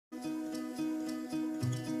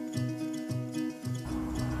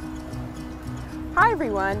Hi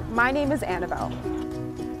everyone, my name is Annabel.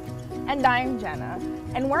 And I'm Jenna,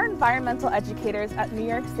 and we're environmental educators at New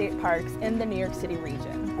York State Parks in the New York City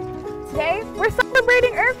region. Today, we're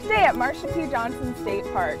celebrating Earth Day at Marsha P. Johnson State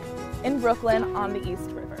Park in Brooklyn on the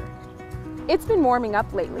East River. It's been warming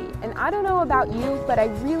up lately, and I don't know about you, but I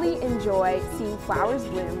really enjoy seeing flowers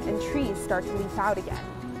bloom and trees start to leaf out again.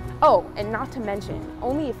 Oh, and not to mention,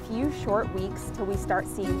 only a few short weeks till we start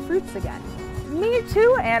seeing fruits again. Me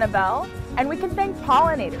too, Annabel, and we can thank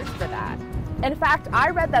pollinators for that. In fact, I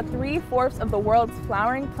read that 3/4 of the world's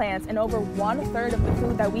flowering plants and over 1/3 of the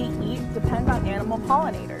food that we eat depend on animal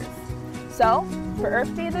pollinators. So, for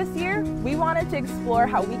Earth Day this year, we wanted to explore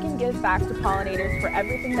how we can give back to pollinators for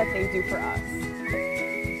everything that they do for us.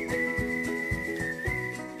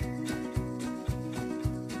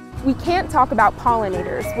 We can't talk about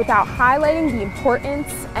pollinators without highlighting the importance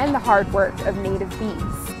and the hard work of native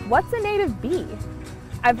bees. What's a native bee?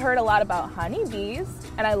 I've heard a lot about honeybees,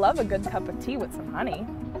 and I love a good cup of tea with some honey.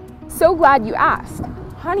 So glad you asked.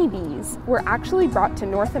 Honeybees were actually brought to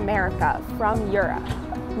North America from Europe.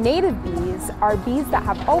 Native bees are bees that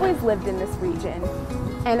have always lived in this region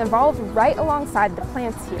and evolved right alongside the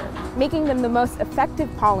plants here, making them the most effective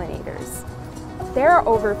pollinators. There are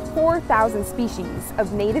over 4,000 species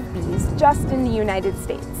of native bees just in the United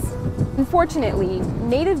States. Unfortunately,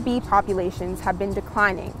 native bee populations have been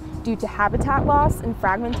declining due to habitat loss and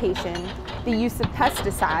fragmentation, the use of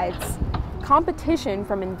pesticides, competition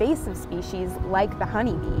from invasive species like the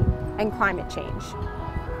honeybee, and climate change.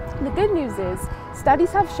 The good news is,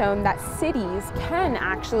 studies have shown that cities can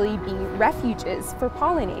actually be refuges for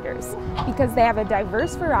pollinators because they have a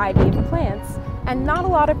diverse variety of plants and not a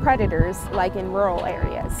lot of predators like in rural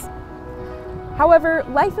areas. However,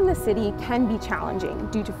 life in the city can be challenging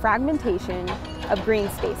due to fragmentation of green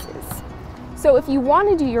spaces. So if you want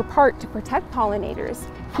to do your part to protect pollinators,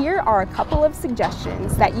 here are a couple of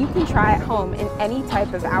suggestions that you can try at home in any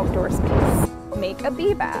type of outdoor space. Make a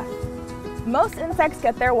bee bath. Most insects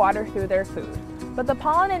get their water through their food, but the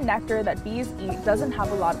pollen and nectar that bees eat doesn't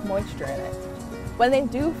have a lot of moisture in it. When they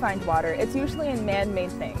do find water, it's usually in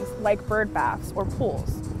man-made things like bird baths or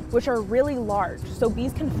pools, which are really large, so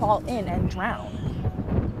bees can fall in and drown.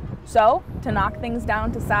 So, to knock things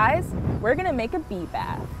down to size, we're gonna make a bee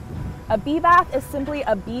bath. A bee bath is simply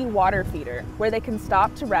a bee water feeder where they can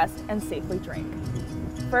stop to rest and safely drink.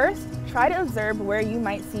 First, try to observe where you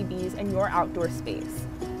might see bees in your outdoor space.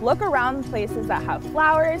 Look around places that have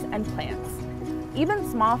flowers and plants. Even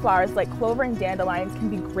small flowers like clover and dandelions can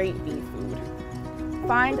be great bee food.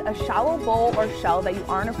 Find a shallow bowl or shell that you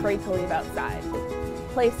aren't afraid to leave outside.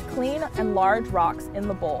 Place clean and large rocks in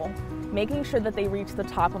the bowl, making sure that they reach the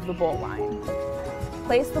top of the bowl line.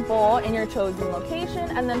 Place the bowl in your chosen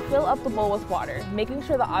location and then fill up the bowl with water, making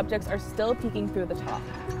sure the objects are still peeking through the top.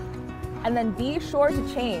 And then be sure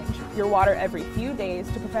to change your water every few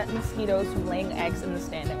days to prevent mosquitoes from laying eggs in the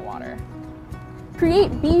standing water.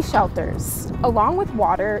 Create bee shelters. Along with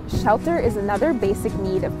water, shelter is another basic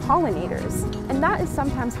need of pollinators, and that is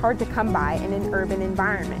sometimes hard to come by in an urban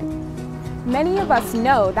environment. Many of us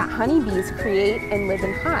know that honeybees create and live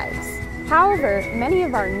in hives. However, many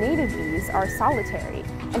of our native bees are solitary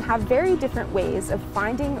and have very different ways of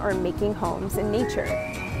finding or making homes in nature.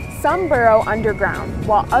 Some burrow underground,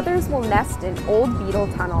 while others will nest in old beetle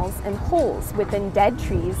tunnels and holes within dead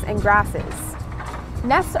trees and grasses.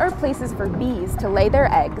 Nests are places for bees to lay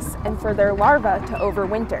their eggs and for their larvae to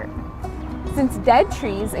overwinter. Since dead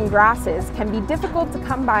trees and grasses can be difficult to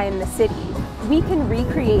come by in the city, we can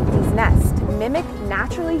recreate these nests to mimic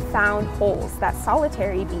naturally found holes that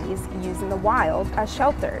solitary bees use in the wild as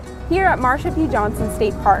shelter. Here at Marsha P. Johnson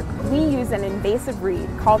State Park, we use an invasive reed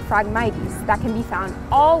called Phragmites that can be found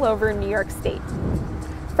all over New York State.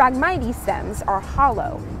 Phragmites stems are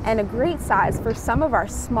hollow and a great size for some of our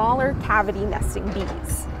smaller cavity nesting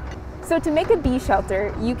bees. So to make a bee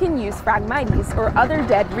shelter, you can use Phragmites or other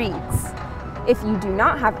dead reeds. If you do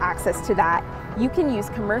not have access to that, you can use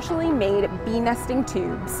commercially made bee nesting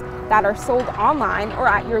tubes that are sold online or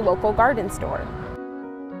at your local garden store.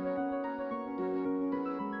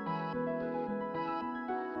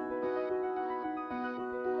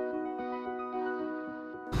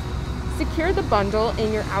 Secure the bundle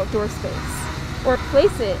in your outdoor space or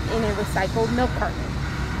place it in a recycled milk carton.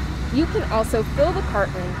 You can also fill the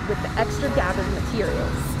carton with the extra gathered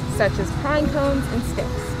materials, such as pine cones and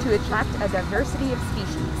sticks, to attract a diversity of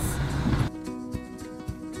species.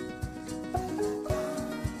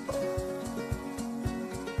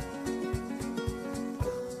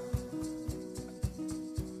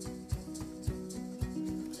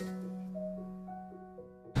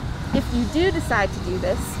 If you do decide to do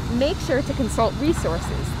this, make sure to consult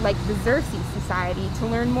resources like the Xerces Society to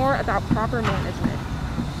learn more about proper management.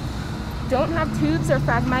 Don't have tubes or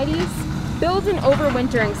Phragmites? Build an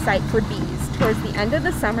overwintering site for bees towards the end of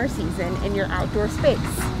the summer season in your outdoor space.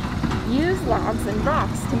 Use logs and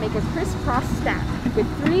rocks to make a crisscross stack with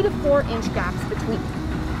 3 to 4 inch gaps between.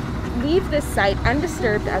 Leave this site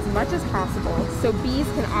undisturbed as much as possible so bees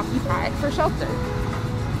can occupy it for shelter.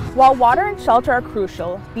 While water and shelter are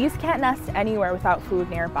crucial, bees can't nest anywhere without food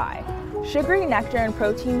nearby. Sugary nectar and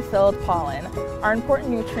protein-filled pollen are important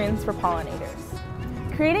nutrients for pollinators.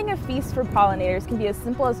 Creating a feast for pollinators can be as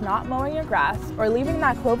simple as not mowing your grass or leaving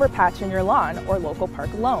that clover patch in your lawn or local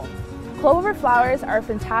park alone. Clover flowers are a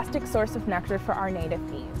fantastic source of nectar for our native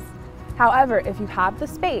bees. However, if you have the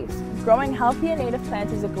space, growing healthy and native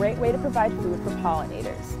plants is a great way to provide food for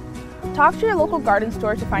pollinators. Talk to your local garden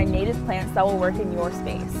store to find native plants that will work in your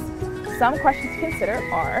space. Some questions to consider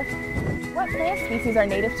are: what plant species are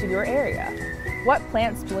native to your area? What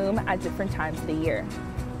plants bloom at different times of the year?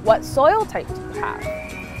 What soil type do you have?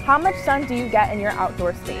 How much sun do you get in your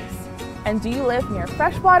outdoor space? And do you live near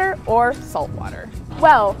freshwater or saltwater?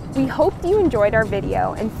 Well, we hope you enjoyed our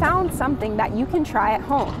video and found something that you can try at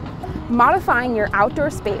home. Modifying your outdoor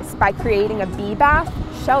space by creating a bee bath,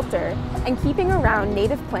 shelter, and keeping around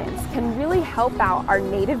native plants can really help out our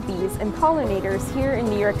native bees and pollinators here in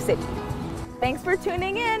New York City. Thanks for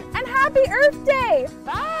tuning in, and happy Earth Day!